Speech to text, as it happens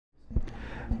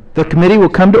The committee will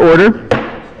come to order.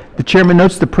 The chairman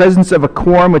notes the presence of a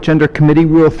quorum, which under Committee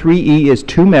Rule 3E is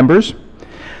 2 members.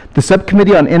 The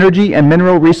Subcommittee on Energy and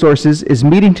Mineral Resources is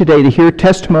meeting today to hear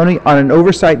testimony on an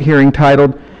oversight hearing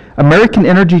titled American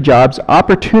Energy Jobs,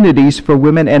 Opportunities for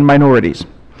Women and Minorities.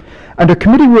 Under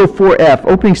Committee Rule 4F,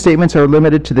 opening statements are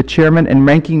limited to the chairman and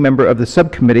ranking member of the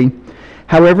subcommittee.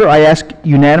 However, I ask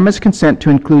unanimous consent to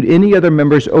include any other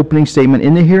member's opening statement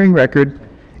in the hearing record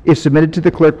if submitted to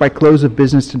the clerk by close of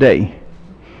business today.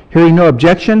 Hearing no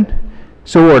objection,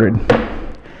 so ordered.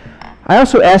 I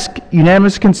also ask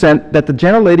unanimous consent that the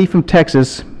gentlelady from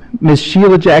Texas, Ms.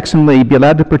 Sheila Jackson Lee, be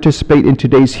allowed to participate in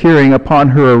today's hearing upon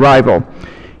her arrival.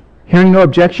 Hearing no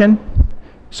objection,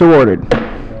 so ordered.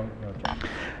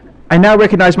 I now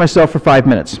recognize myself for 5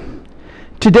 minutes.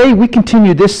 Today, we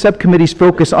continue this subcommittee's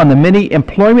focus on the many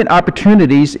employment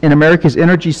opportunities in America's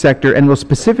energy sector and will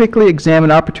specifically examine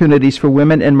opportunities for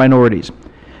women and minorities.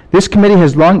 This committee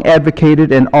has long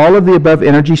advocated an all-of-the-above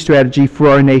energy strategy for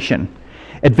our nation,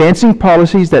 advancing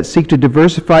policies that seek to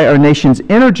diversify our nation's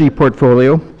energy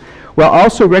portfolio while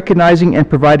also recognizing and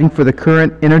providing for the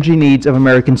current energy needs of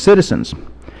American citizens.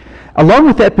 Along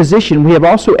with that position, we have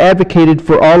also advocated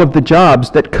for all of the jobs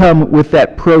that come with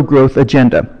that pro-growth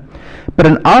agenda. But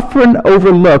an often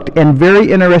overlooked and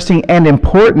very interesting and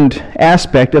important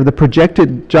aspect of the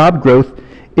projected job growth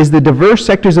is the diverse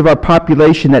sectors of our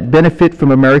population that benefit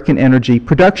from American energy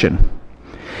production.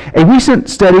 A recent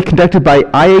study conducted by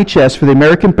IHS for the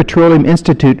American Petroleum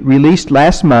Institute released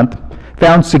last month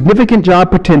found significant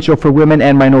job potential for women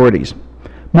and minorities.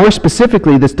 More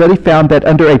specifically, the study found that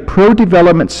under a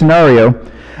pro-development scenario,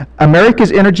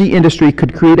 America's energy industry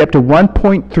could create up to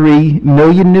 1.3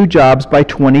 million new jobs by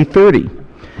 2030.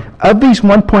 Of these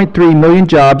 1.3 million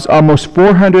jobs, almost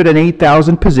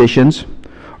 408,000 positions,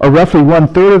 or roughly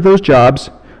 1/3 of those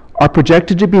jobs, are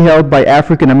projected to be held by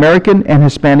African American and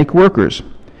Hispanic workers.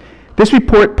 This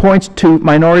report points to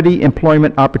minority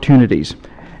employment opportunities,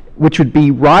 which would be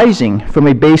rising from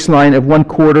a baseline of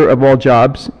 1/4 of all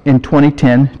jobs in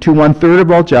 2010 to 1/3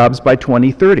 of all jobs by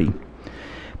 2030.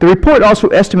 The report also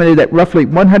estimated that roughly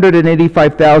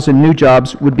 185,000 new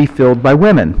jobs would be filled by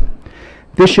women.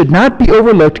 This should not be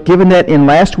overlooked given that in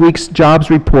last week's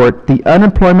jobs report, the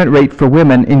unemployment rate for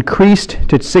women increased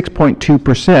to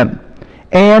 6.2%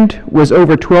 and was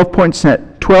over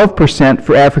 12%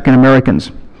 for African Americans.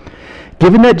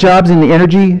 Given that jobs in the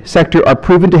energy sector are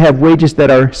proven to have wages that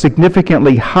are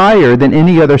significantly higher than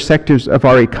any other sectors of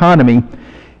our economy,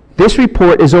 this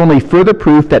report is only further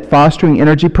proof that fostering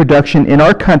energy production in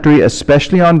our country,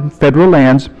 especially on federal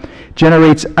lands,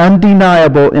 generates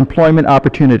undeniable employment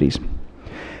opportunities.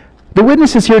 The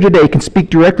witnesses here today can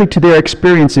speak directly to their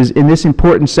experiences in this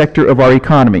important sector of our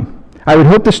economy. I would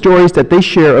hope the stories that they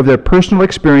share of their personal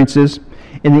experiences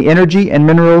in the energy and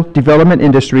mineral development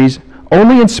industries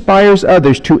only inspires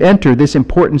others to enter this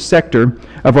important sector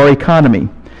of our economy.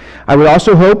 I would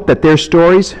also hope that their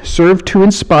stories serve to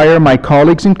inspire my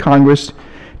colleagues in Congress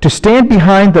to stand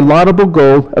behind the laudable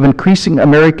goal of increasing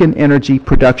American energy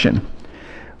production.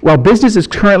 While business is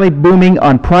currently booming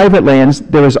on private lands,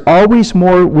 there is always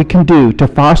more we can do to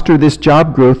foster this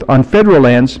job growth on federal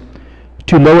lands,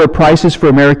 to lower prices for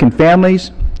American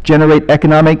families, generate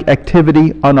economic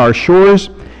activity on our shores,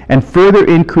 and further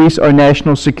increase our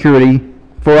national security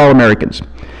for all Americans.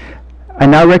 I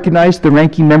now recognize the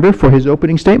ranking member for his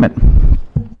opening statement.